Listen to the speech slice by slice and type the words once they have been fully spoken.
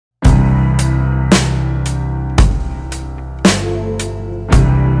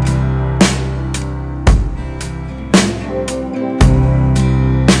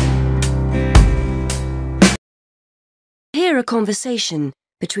a conversation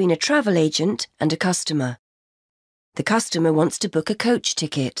between a travel agent and a customer. The customer wants to book a coach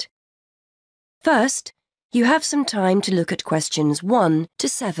ticket. First, you have some time to look at questions 1 to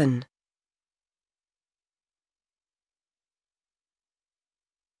 7.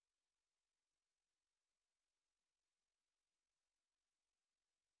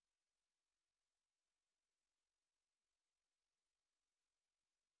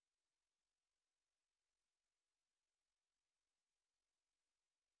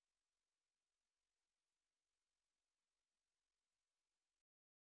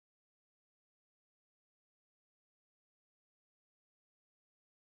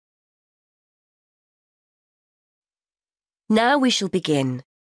 Now we shall begin.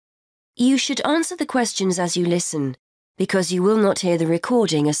 You should answer the questions as you listen, because you will not hear the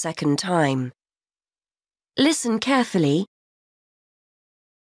recording a second time. Listen carefully.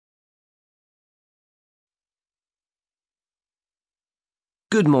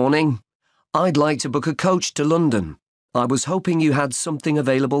 Good morning. I'd like to book a coach to London. I was hoping you had something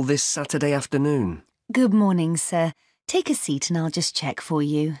available this Saturday afternoon. Good morning, sir. Take a seat and I'll just check for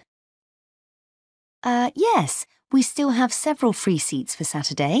you. Yes, we still have several free seats for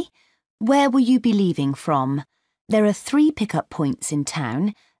Saturday. Where will you be leaving from? There are 3 pickup points in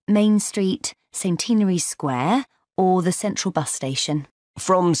town: Main Street, Centenary Square, or the Central Bus Station.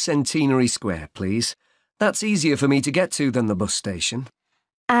 From Centenary Square, please. That's easier for me to get to than the bus station.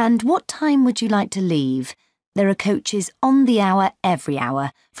 And what time would you like to leave? There are coaches on the hour every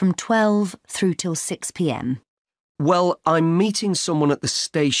hour, from 12 through till 6 p.m. Well, I'm meeting someone at the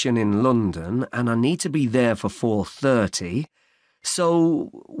station in London and I need to be there for 4:30. So,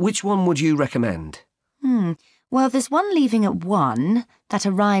 which one would you recommend? Well, there's one leaving at 1 that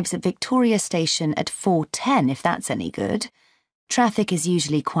arrives at Victoria Station at 4:10, if that's any good. Traffic is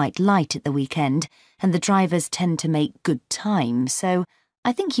usually quite light at the weekend and the drivers tend to make good time, so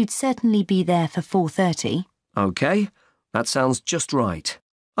I think you'd certainly be there for 4:30. OK, that sounds just right.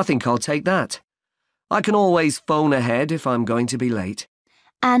 I think I'll take that. I can always phone ahead if I'm going to be late.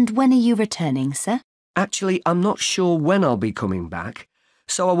 And when are you returning, sir? Actually, I'm not sure when I'll be coming back,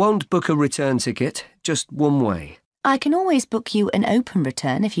 so I won't book a return ticket, just one way. I can always book you an open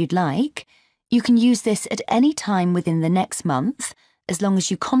return if you'd like. You can use this at any time within the next month, as long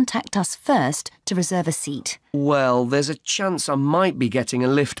as you contact us first to reserve a seat. Well, there's a chance I might be getting a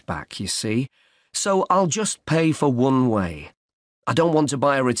lift back, you see, so I'll just pay for one way. I don't want to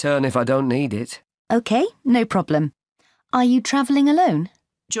buy a return if I don't need it. OK, no problem. Are you travelling alone?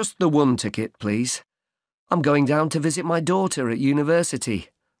 Just the one ticket, please. I'm going down to visit my daughter at university.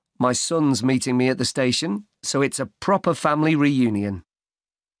 My son's meeting me at the station, so it's a proper family reunion.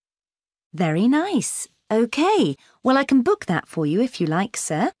 Very nice. OK, well, I can book that for you if you like,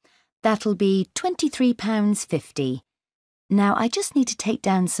 sir. That'll be £23.50. Now, I just need to take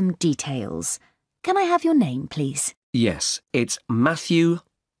down some details. Can I have your name, please? Yes, it's Matthew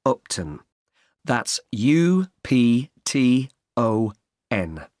Upton. That's U-P-T-O-N.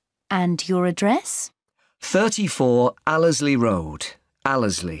 And your address? 34 Allesley Road.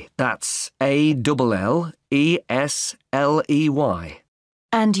 Allesley. That's A-L-L-E-S-L-E-Y.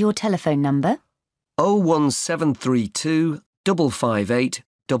 And your telephone number? 01732 558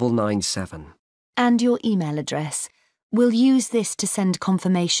 997. And your email address. We'll use this to send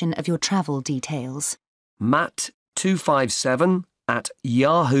confirmation of your travel details.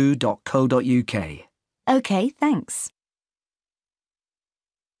 matt257@yahoo.co.uk. OK, thanks.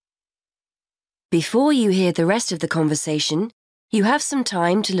 Before you hear the rest of the conversation, you have some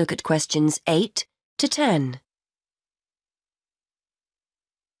time to look at questions 8 to 10.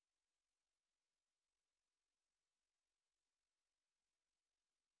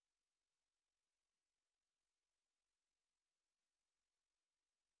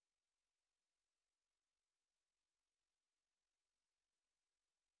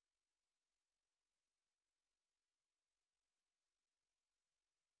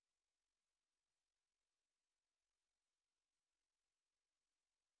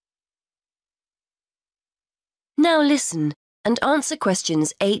 Now listen and answer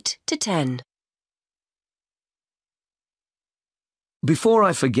questions 8 to 10. Before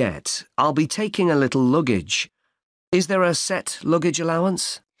I forget, I'll be taking a little luggage. Is there a set luggage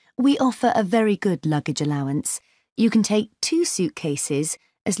allowance? We offer a very good luggage allowance. You can take 2 suitcases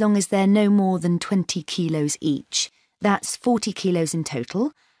as long as they're no more than 20 kilos each. That's 40 kilos in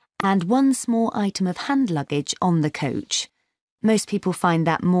total, and 1 small item of hand luggage on the coach. Most people find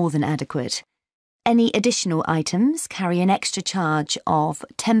that more than adequate. Any additional items carry an extra charge of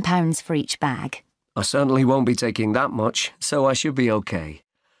 £10 for each bag. I certainly won't be taking that much, so I should be OK.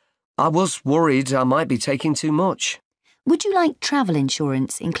 I was worried I might be taking too much. Would you like travel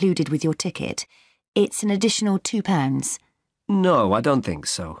insurance included with your ticket? It's an additional £2. No, I don't think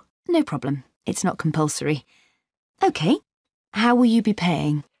so. No problem. It's not compulsory. OK. How will you be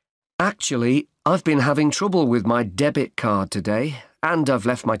paying? Actually, I've been having trouble with my debit card today, and I've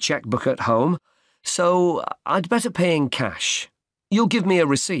left my chequebook at home, so I'd better pay in cash. You'll give me a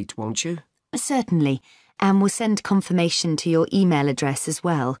receipt, won't you? Certainly, and we'll send confirmation to your email address as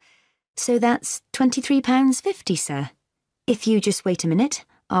well. So that's £23.50, sir. If you just wait a minute,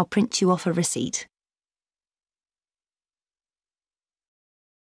 I'll print you off a receipt.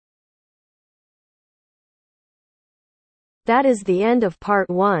 That is the end of part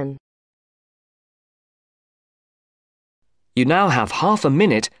 1. You now have half a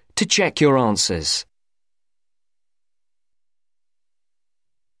minute to check your answers.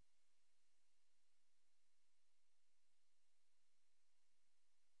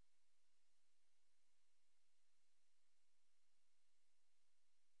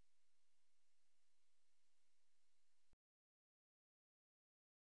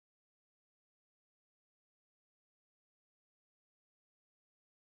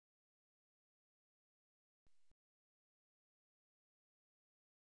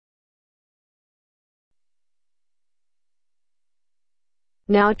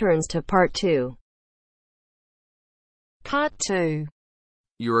 Now turns to part 2. Part 2.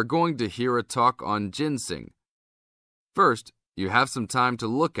 You are going to hear a talk on ginseng. First, you have some time to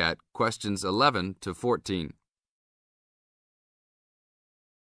look at questions 11 to 14.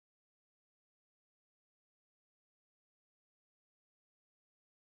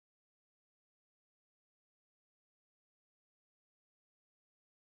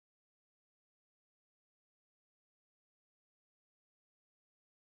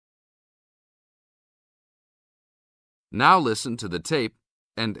 Now listen to the tape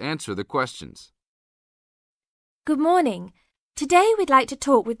and answer the questions. Good morning. Today we'd like to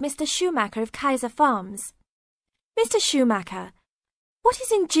talk with Mr. Schumacher of Kaiser Farms. Mr. Schumacher, what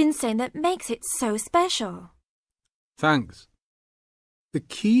is in ginseng that makes it so special? Thanks. The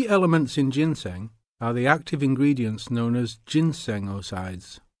key elements in ginseng are the active ingredients known as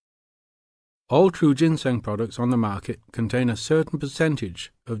ginsenosides. All true ginseng products on the market contain a certain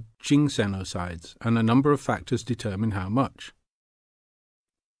percentage of ginsenosides, and a number of factors determine how much.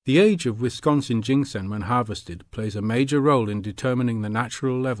 The age of Wisconsin ginseng when harvested plays a major role in determining the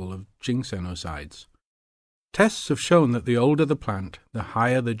natural level of ginsenosides. Tests have shown that the older the plant, the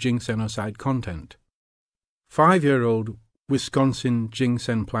higher the ginsenoside content. 5-year-old Wisconsin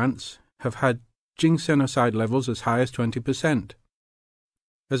ginseng plants have had ginsenoside levels as high as 20%.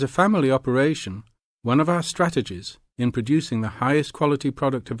 As a family operation, one of our strategies in producing the highest quality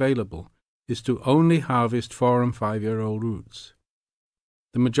product available is to only harvest 4- and 5-year-old roots.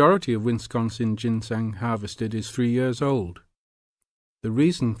 The majority of Wisconsin ginseng harvested is 3 years old. The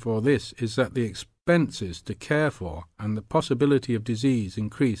reason for this is that the expenses to care for and the possibility of disease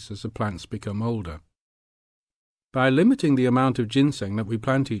increase as the plants become older. By limiting the amount of ginseng that we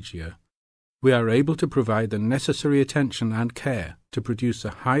plant each year, we are able to provide the necessary attention and care to produce the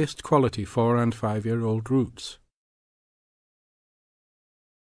highest quality 4- and 5-year-old roots.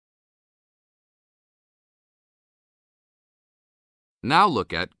 Now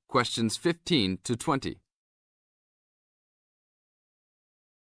look at questions 15 to 20.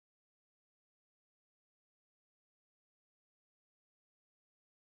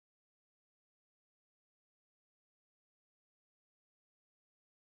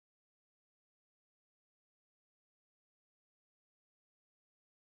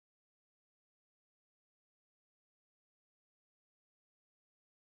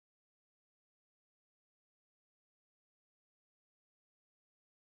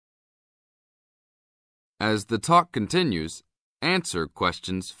 As the talk continues, answer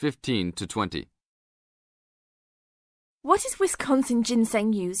questions 15 to 20. What is Wisconsin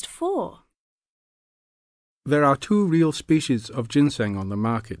ginseng used for? There are 2 real species of ginseng on the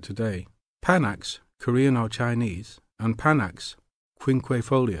market today: Panax, Korean or Chinese, and Panax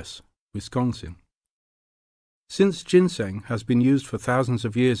quinquefolius, Wisconsin. Since ginseng has been used for thousands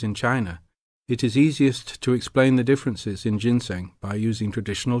of years in China, it is easiest to explain the differences in ginseng by using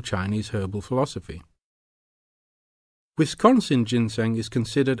traditional Chinese herbal philosophy. Wisconsin ginseng is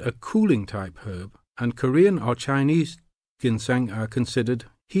considered a cooling type herb, and Korean or Chinese ginseng are considered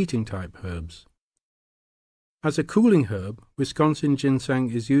heating type herbs. As a cooling herb, Wisconsin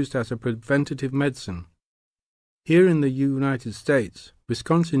ginseng is used as a preventative medicine. Here in the United States,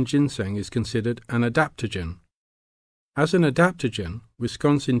 Wisconsin ginseng is considered an adaptogen. As an adaptogen,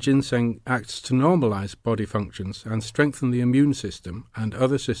 Wisconsin ginseng acts to normalize body functions and strengthen the immune system and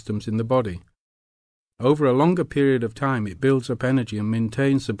other systems in the body. Over a longer period of time, it builds up energy and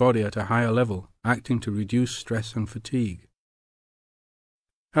maintains the body at a higher level, acting to reduce stress and fatigue.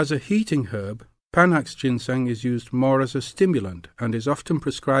 As a heating herb, Panax ginseng is used more as a stimulant and is often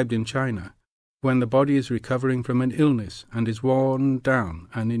prescribed in China when the body is recovering from an illness and is worn down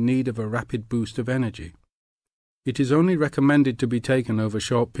and in need of a rapid boost of energy. It is only recommended to be taken over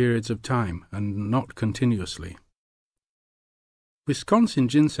short periods of time and not continuously. Wisconsin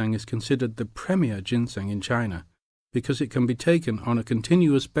ginseng is considered the premier ginseng in China because it can be taken on a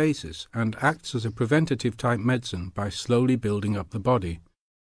continuous basis and acts as a preventative type medicine by slowly building up the body.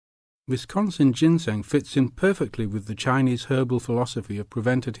 Wisconsin ginseng fits in perfectly with the Chinese herbal philosophy of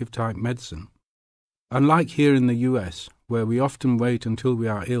preventative type medicine. Unlike here in the US, where we often wait until we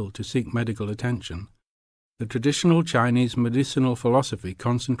are ill to seek medical attention, the traditional Chinese medicinal philosophy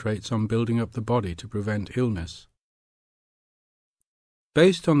concentrates on building up the body to prevent illness.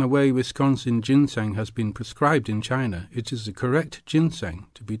 Based on the way Wisconsin ginseng has been prescribed in China, it is the correct ginseng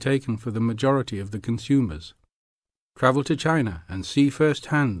to be taken for the majority of the consumers. Travel to China and see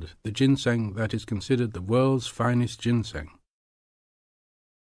firsthand the ginseng that is considered the world's finest ginseng.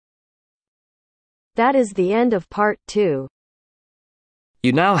 That is the end of part 2.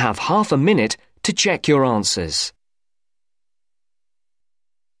 You now have half a minute to check your answers.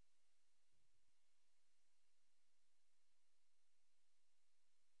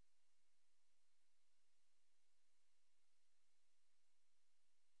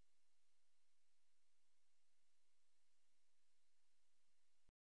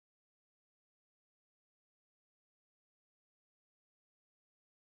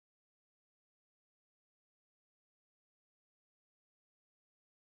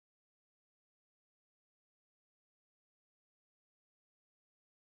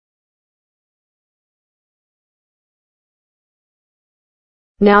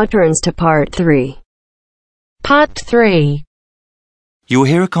 Now turns to part 3. Part 3. You will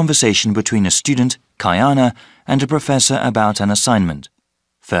hear a conversation between a student, Kayana, and a professor about an assignment.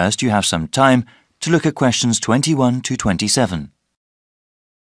 First, you have some time to look at questions 21 to 27.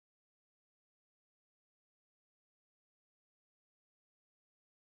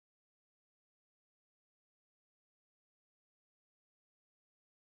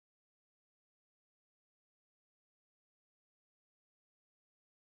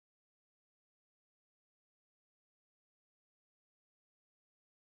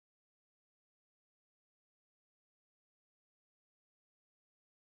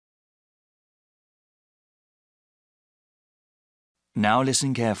 Now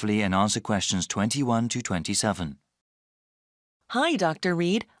listen carefully and answer questions 21 to 27. Hi, Dr.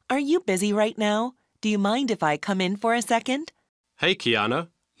 Reed. Are you busy right now? Do you mind if I come in for a second? Hey, Kiana.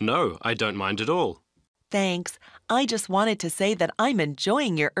 No, I don't mind at all. Thanks. I just wanted to say that I'm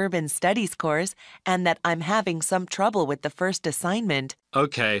enjoying your urban studies course and that I'm having some trouble with the first assignment.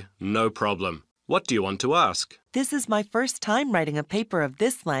 Okay, no problem. What do you want to ask? This is my first time writing a paper of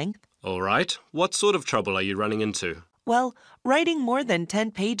this length. All right. What sort of trouble are you running into? Well, writing more than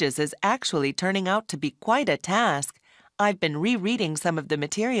 10 pages is actually turning out to be quite a task. I've been rereading some of the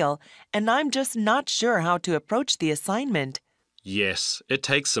material, and I'm just not sure how to approach the assignment. Yes, it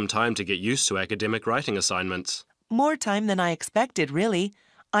takes some time to get used to academic writing assignments. More time than I expected, really.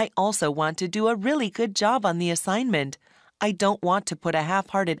 I also want to do a really good job on the assignment. I don't want to put a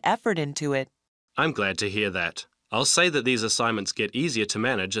half-hearted effort into it. I'm glad to hear that. I'll say that these assignments get easier to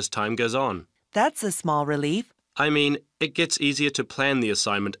manage as time goes on. That's a small relief. I mean, it gets easier to plan the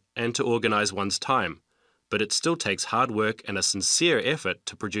assignment and to organize one's time, but it still takes hard work and a sincere effort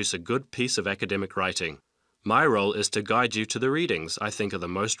to produce a good piece of academic writing. My role is to guide you to the readings I think are the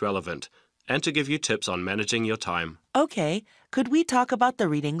most relevant and to give you tips on managing your time. Okay, could we talk about the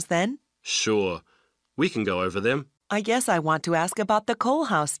readings then? Sure. We can go over them. I guess I want to ask about the Coal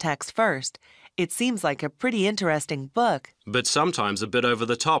House text first. It seems like a pretty interesting book. But sometimes a bit over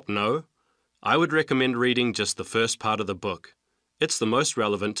the top, no? I would recommend reading just the first part of the book. It's the most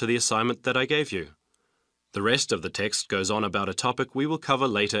relevant to the assignment that I gave you. The rest of the text goes on about a topic we will cover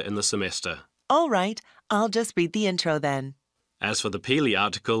later in the semester. All right, I'll just read the intro then. As for the Peely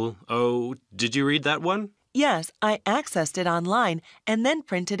article, oh, did you read that one? Yes, I accessed it online and then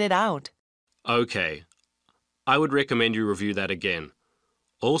printed it out. Okay. I would recommend you review that again.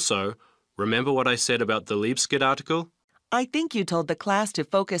 Also, remember what I said about the Liebskid article? I think you told the class to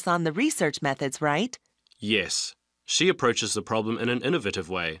focus on the research methods, right? Yes. She approaches the problem in an innovative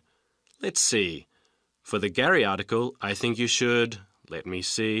way. Let's see. For the Gary article, I think you should... Let me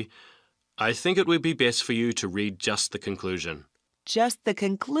see. I think it would be best for you to read just the conclusion. Just the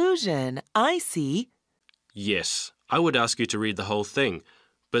conclusion. I see. Yes. I would ask you to read the whole thing,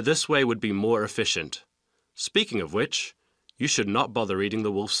 but this way would be more efficient. Speaking of which, you should not bother reading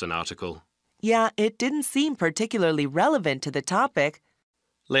the Wolfson article. Yeah, it didn't seem particularly relevant to the topic.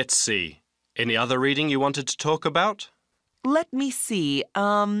 Let's see. Any other reading you wanted to talk about? Let me see.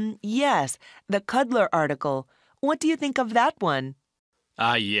 Yes, the Cudler article. What do you think of that one?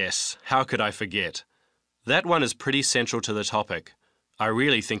 Ah, yes. How could I forget? That one is pretty central to the topic. I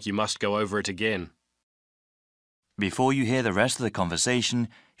really think you must go over it again. Before you hear the rest of the conversation,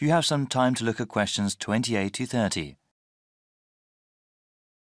 you have some time to look at questions 28 to 30.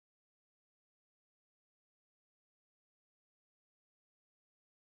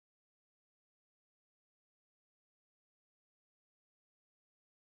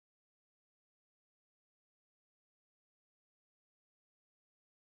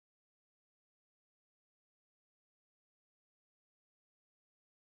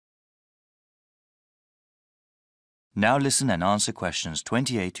 Now listen and answer questions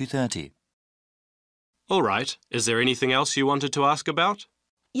 28 to 30. All right. Is there anything else you wanted to ask about?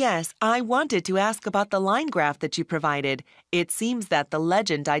 Yes, I wanted to ask about the line graph that you provided. It seems that the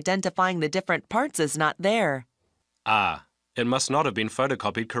legend identifying the different parts is not there. Ah, it must not have been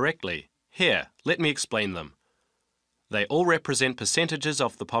photocopied correctly. Here, let me explain them. They all represent percentages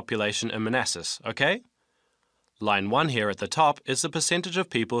of the population in Manassas, okay? Line 1 here at the top is the percentage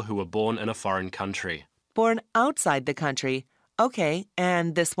of people who were born in a foreign country. Born outside the country. Okay,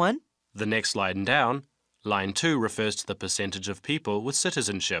 and this one? The next line down, line 2 refers to the percentage of people with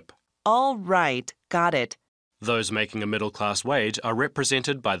citizenship. All right, got it. Those making a middle-class wage are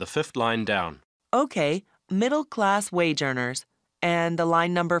represented by the 5th line down. Okay, middle-class wage earners. And the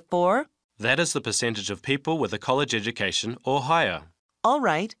line number 4? That is the percentage of people with a college education or higher. All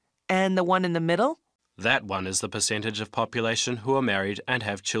right, and the one in the middle? That one is the percentage of population who are married and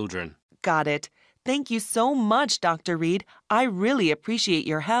have children. Got it. Thank you so much, Dr. Reed. I really appreciate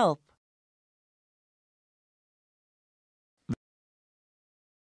your help.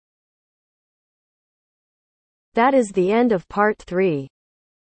 That is the end of part 3.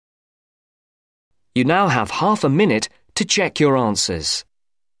 You now have half a minute to check your answers.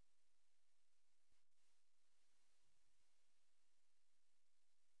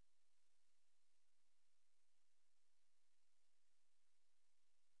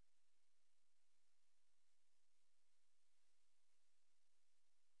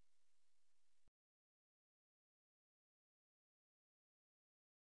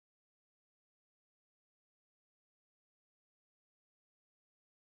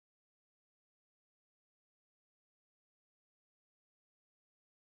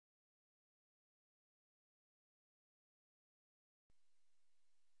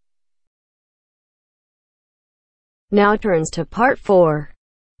 Now turns to part 4.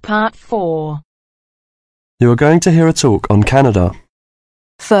 Part 4. You are going to hear a talk on Canada.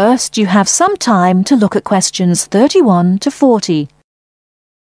 First, you have some time to look at questions 31 to 40.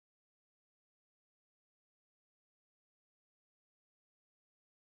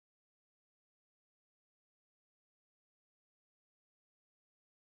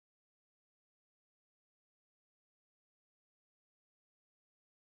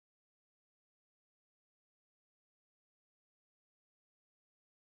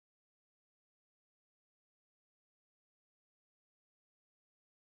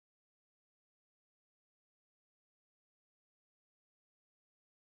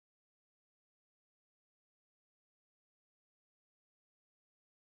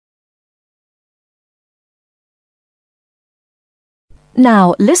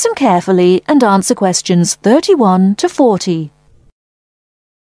 Now listen carefully and answer questions 31 to 40.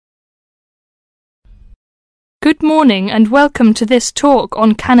 Good morning and welcome to this talk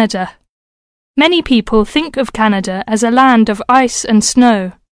on Canada. Many people think of Canada as a land of ice and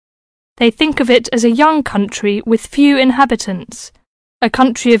snow. They think of it as a young country with few inhabitants, a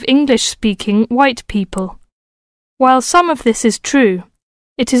country of English-speaking white people. While some of this is true,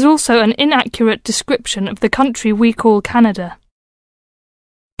 it is also an inaccurate description of the country we call Canada.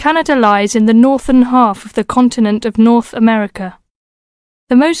 Canada lies in the northern half of the continent of North America.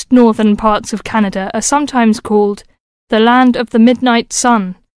 The most northern parts of Canada are sometimes called the land of the midnight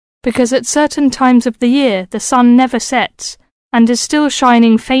sun, because at certain times of the year the sun never sets and is still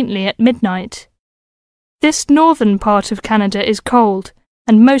shining faintly at midnight. This northern part of Canada is cold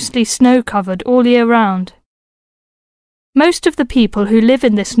and mostly snow-covered all year round. Most of the people who live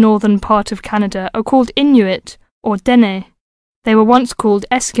in this northern part of Canada are called Inuit or Dene. They were once called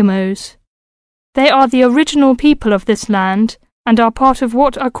Eskimos. They are the original people of this land and are part of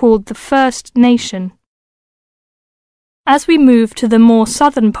what are called the First Nation. As we move to the more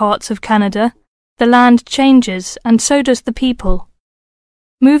southern parts of Canada, the land changes and so does the people.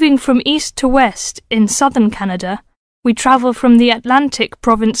 Moving from east to west in southern Canada, we travel from the Atlantic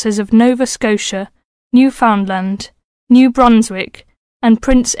provinces of Nova Scotia, Newfoundland, New Brunswick, and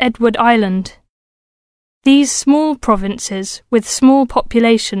Prince Edward Island. These small provinces, with small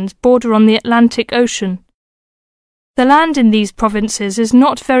populations, border on the Atlantic Ocean. The land in these provinces is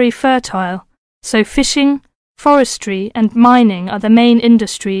not very fertile, so fishing, forestry, and mining are the main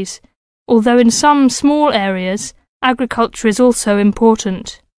industries, although in some small areas, agriculture is also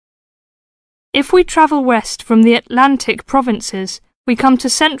important. If we travel west from the Atlantic provinces, we come to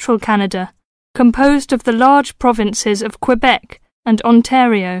central Canada, composed of the large provinces of Quebec and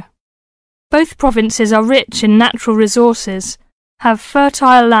Ontario. Both provinces are rich in natural resources, have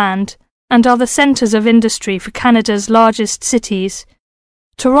fertile land, and are the centres of industry for Canada's largest cities.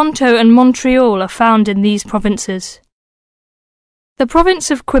 Toronto and Montreal are found in these provinces. The province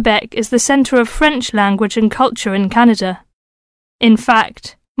of Quebec is the centre of French language and culture in Canada. In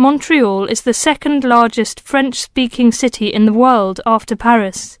fact, Montreal is the second largest French-speaking city in the world after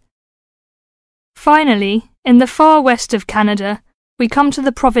Paris. Finally, in the far west of Canada, we come to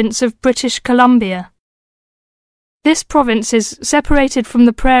the province of British Columbia. This province is separated from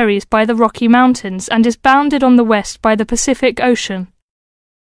the prairies by the Rocky Mountains and is bounded on the west by the Pacific Ocean.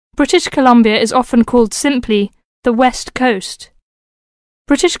 British Columbia is often called simply the West Coast.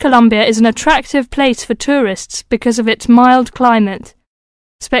 British Columbia is an attractive place for tourists because of its mild climate,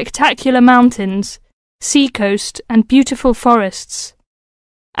 spectacular mountains, seacoast, and beautiful forests.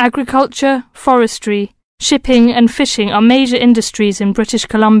 Agriculture, forestry, shipping and fishing are major industries in British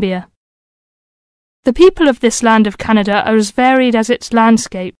Columbia. The people of this land of Canada are as varied as its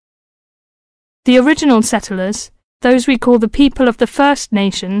landscape. The original settlers, those we call the people of the First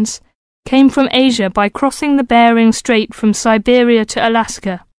Nations, came from Asia by crossing the Bering Strait from Siberia to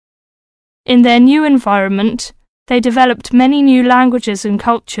Alaska. In their new environment, they developed many new languages and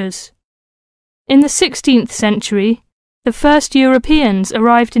cultures. In the 16th century, the first Europeans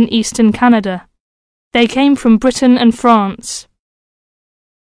arrived in eastern Canada. They came from Britain and France.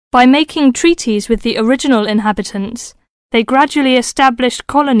 By making treaties with the original inhabitants, they gradually established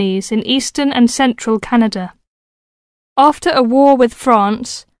colonies in eastern and central Canada. After a war with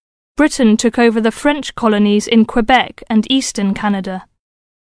France, Britain took over the French colonies in Quebec and eastern Canada.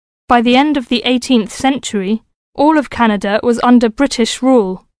 By the end of the 18th century, all of Canada was under British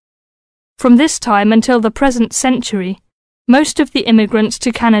rule. From this time until the present century, most of the immigrants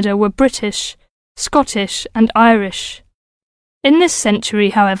to Canada were British, Scottish, and Irish. In this century,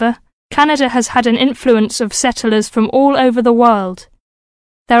 however, Canada has had an influence of settlers from all over the world.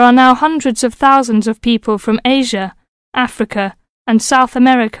 There are now hundreds of thousands of people from Asia, Africa, and South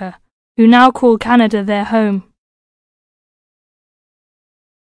America who now call Canada their home.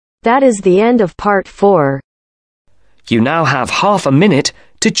 That is the end of part 4. You now have half a minute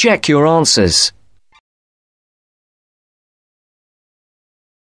to check your answers.